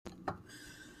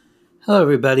Hello,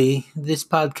 everybody. This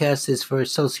podcast is for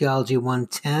Sociology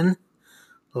 110.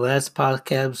 The last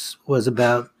podcast was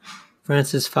about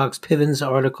Francis Fox Piven's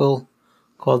article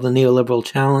called The Neoliberal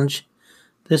Challenge.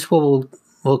 This will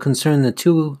concern the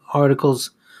two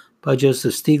articles by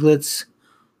Joseph Stiglitz.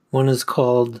 One is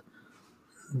called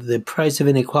The Price of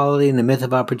Inequality and the Myth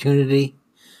of Opportunity,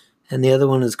 and the other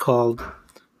one is called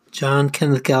John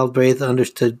Kenneth Galbraith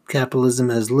Understood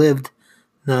Capitalism as Lived,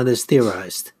 Not as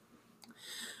Theorized.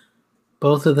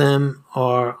 Both of them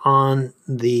are on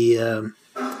the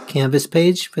Canvas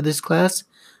page for this class,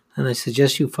 and I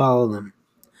suggest you follow them.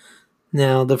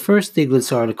 Now, the first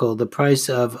Stiglitz article, The Price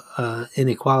of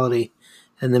Inequality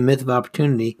and the Myth of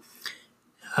Opportunity,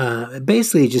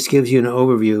 basically just gives you an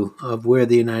overview of where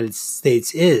the United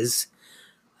States is.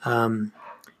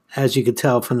 As you could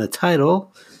tell from the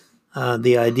title,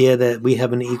 the idea that we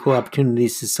have an equal opportunity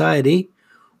society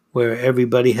where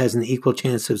everybody has an equal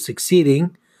chance of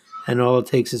succeeding and all it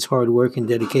takes is hard work and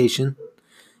dedication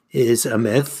is a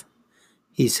myth.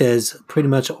 He says pretty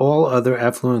much all other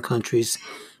affluent countries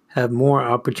have more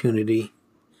opportunity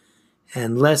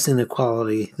and less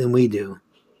inequality than we do.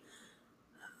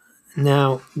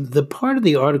 Now, the part of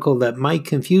the article that might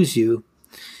confuse you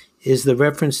is the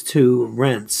reference to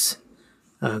rents,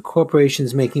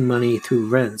 corporations making money through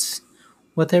rents.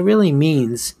 What that really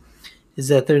means is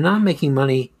that they're not making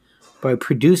money by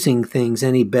producing things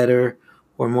any better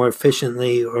or more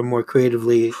efficiently or more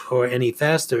creatively or any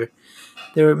faster.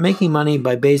 They're making money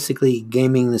by basically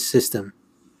gaming the system.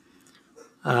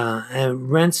 And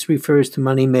rents refers to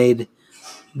money made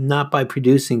not by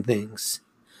producing things.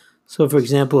 So, for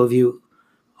example, if you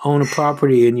own a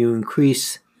property and you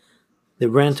increase the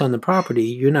rent on the property,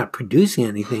 you're not producing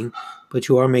anything, but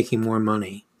you are making more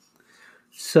money.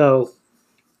 So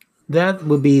that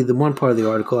would be the one part of the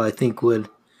article I think would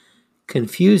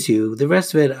confuse you. The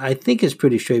rest of it, I think, is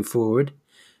pretty straightforward.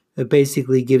 It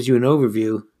basically gives you an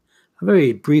overview, a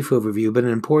very brief overview, but an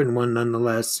important one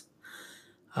nonetheless,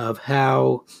 of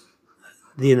how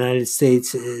the United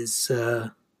States is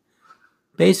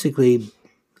basically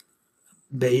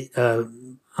based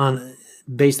on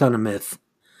a myth.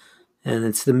 And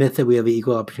it's the myth that we have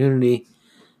equal opportunity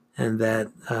and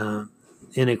that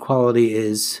inequality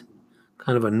is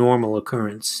kind of a normal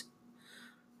occurrence.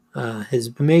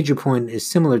 His major point is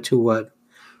similar to what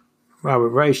Robert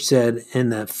Reich said in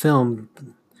that film,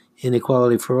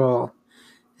 Inequality for All,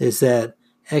 is that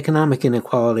economic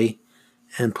inequality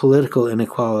and political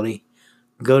inequality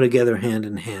go together hand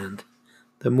in hand.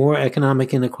 The more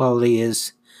economic inequality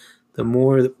is, the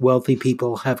more wealthy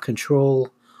people have control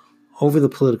over the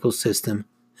political system,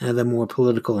 and the more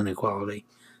political inequality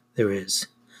there is.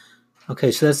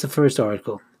 Okay, so that's the first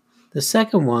article. The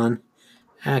second one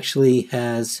actually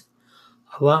has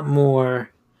a lot more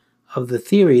of the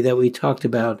theory that we talked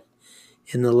about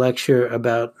in the lecture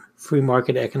about free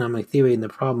market economic theory and the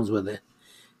problems with it.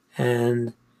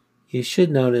 And you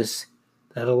should notice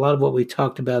that a lot of what we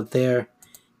talked about there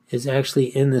is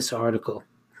actually in this article,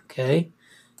 okay?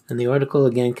 And the article,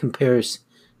 again, compares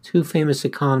two famous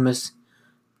economists,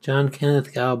 John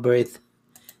Kenneth Galbraith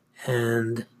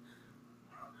and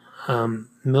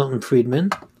Milton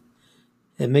Friedman.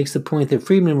 It makes the point that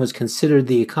Friedman was considered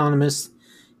the economist.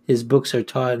 His books are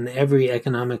taught in every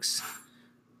economics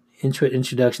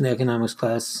introduction to economics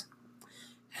class.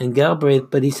 And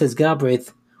Galbraith, but he says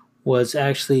Galbraith was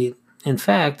actually, in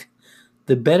fact,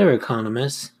 the better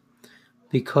economist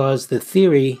because the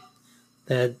theory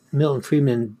that Milton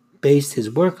Friedman based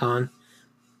his work on,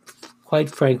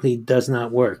 quite frankly, does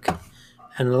not work.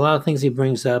 And a lot of things he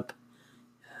brings up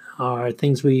are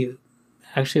things we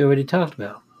actually already talked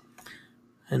about.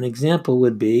 An example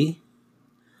would be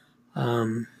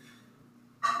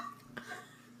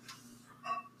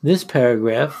this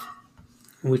paragraph,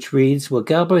 which reads, what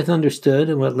Galbraith understood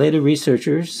and what later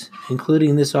researchers,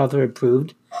 including this author, have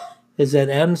proved, is that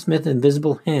Adam Smith's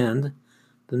invisible hand,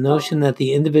 the notion that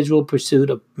the individual pursuit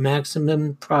of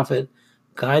maximum profit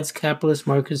guides capitalist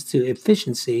markets to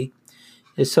efficiency,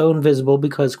 is so invisible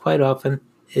because quite often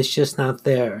it's just not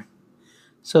there.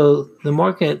 So the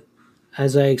market,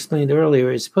 as I explained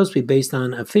earlier, is supposed to be based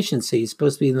on efficiency. It's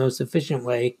supposed to be the most efficient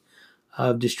way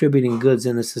of distributing goods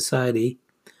in a society.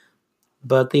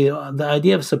 But the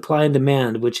idea of supply and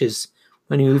demand, which is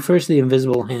when he refers to the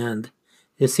invisible hand,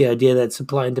 is the idea that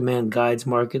supply and demand guides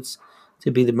markets to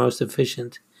be the most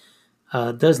efficient,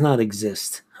 does not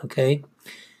exist, okay?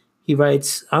 He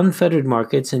writes, unfettered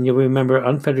markets, and you'll remember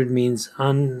unfettered means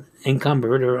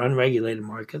unencumbered or unregulated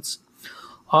markets,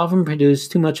 often produce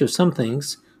too much of some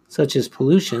things, such as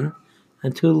pollution,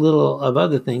 and too little of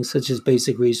other things, such as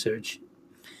basic research.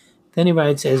 Then he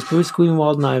writes, as Bruce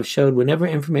Greenwald and I have showed, whenever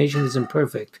information is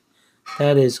imperfect,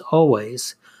 that is,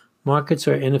 always, markets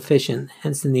are inefficient,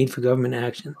 hence the need for government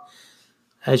action.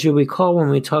 As you'll recall, when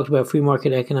we talked about free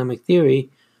market economic theory,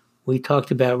 we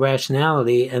talked about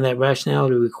rationality, and that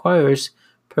rationality requires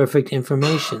perfect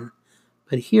information.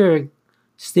 But here,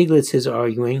 Stiglitz is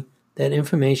arguing that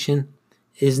information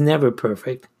is never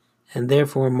perfect, and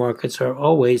therefore markets are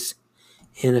always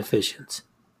inefficient.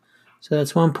 So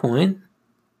that's one point.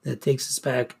 That takes us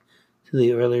back to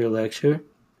the earlier lecture.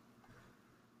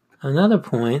 Another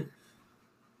point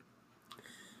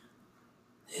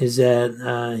is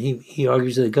that he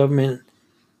argues that the government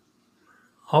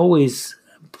always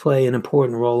play an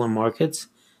important role in markets,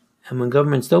 and when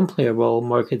governments don't play a role,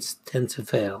 markets tend to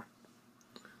fail.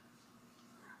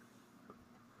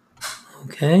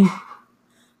 Okay?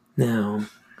 Now,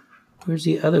 where's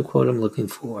the other quote I'm looking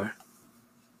for?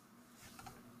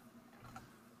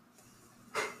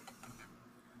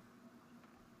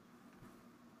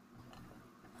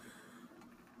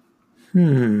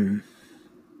 I'm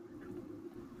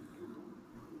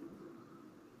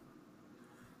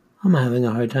having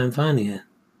a hard time finding it.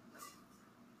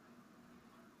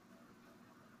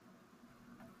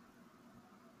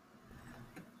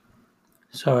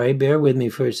 Sorry, bear with me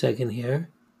for a second here.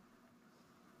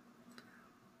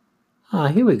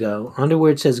 Here we go. Under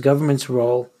where it says government's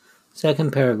role,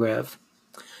 second paragraph.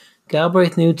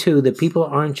 Galbraith knew too that people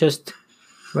aren't just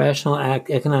rational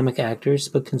economic actors,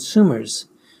 but consumers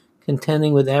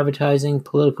contending with advertising,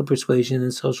 political persuasion,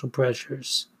 and social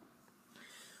pressures.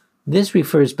 This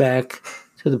refers back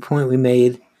to the point we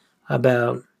made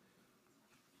about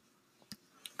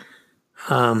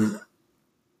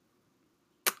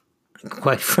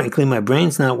quite frankly, my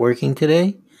brain's not working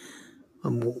today.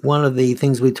 One of the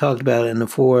things we talked about in the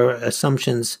four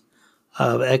assumptions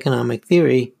of economic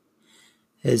theory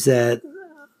is that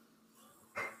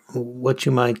what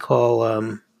you might call,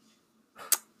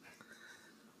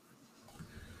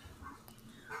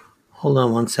 hold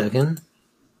on one second.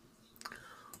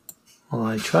 While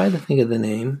I try to think of the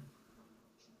name.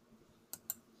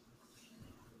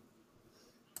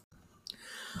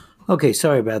 Okay,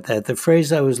 sorry about that. The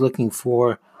phrase I was looking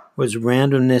for was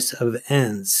randomness of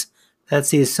ends.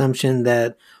 That's the assumption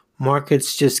that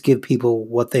markets just give people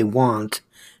what they want,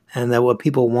 and that what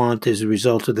people want is a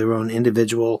result of their own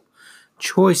individual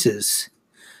choices.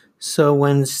 So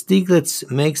when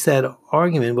Stiglitz makes that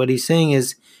argument, what he's saying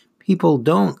is people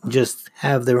don't just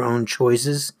have their own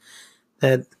choices,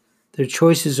 that their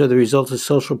choices are the result of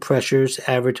social pressures,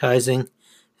 advertising,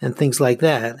 and things like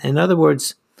that. In other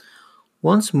words,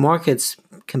 once markets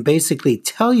can basically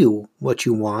tell you what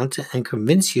you want and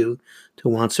convince you to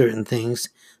want certain things,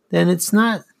 then it's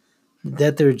not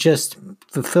that they're just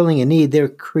fulfilling a need, they're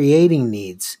creating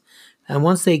needs. And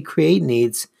once they create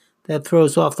needs, that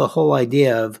throws off the whole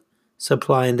idea of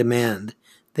supply and demand.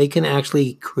 They can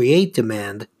actually create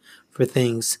demand for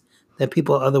things that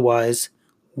people otherwise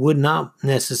would not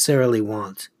necessarily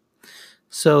want.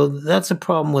 So that's a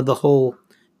problem with the whole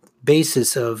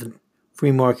basis of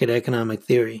free market economic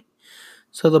theory.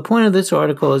 So the point of this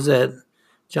article is that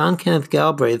John Kenneth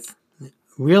Galbraith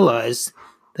realized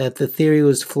that the theory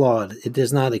was flawed. It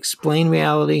does not explain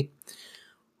reality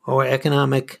or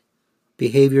economic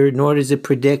behavior, nor does it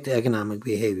predict economic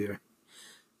behavior.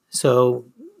 So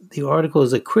the article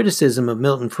is a criticism of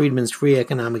Milton Friedman's free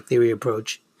economic theory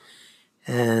approach,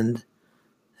 and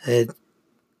it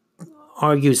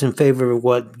argues in favor of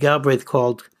what Galbraith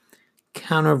called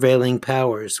countervailing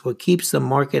powers. What keeps the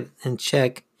market in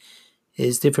check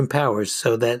is different powers,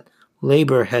 so that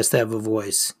labor has to have a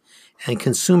voice, and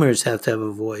consumers have to have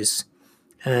a voice,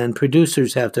 and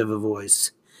producers have to have a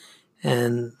voice.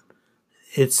 And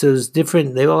it's those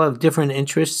different, they all have different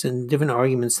interests and different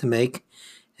arguments to make,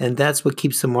 and that's what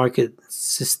keeps the market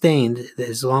sustained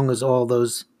as long as all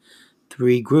those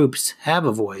three groups have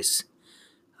a voice.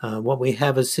 What we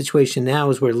have a situation now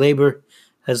is where labor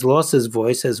has lost its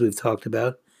voice, as we've talked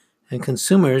about, and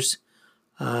consumers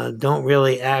don't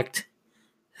really act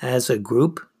as a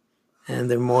group,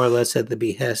 and they're more or less at the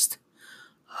behest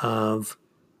of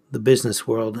the business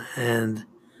world, and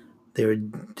their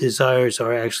desires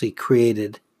are actually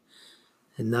created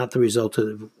and not the result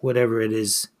of whatever it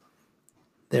is,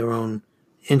 their own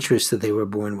interests that they were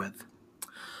born with.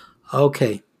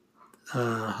 Okay,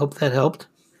 hope that helped.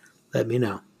 Let me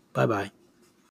know. Bye-bye.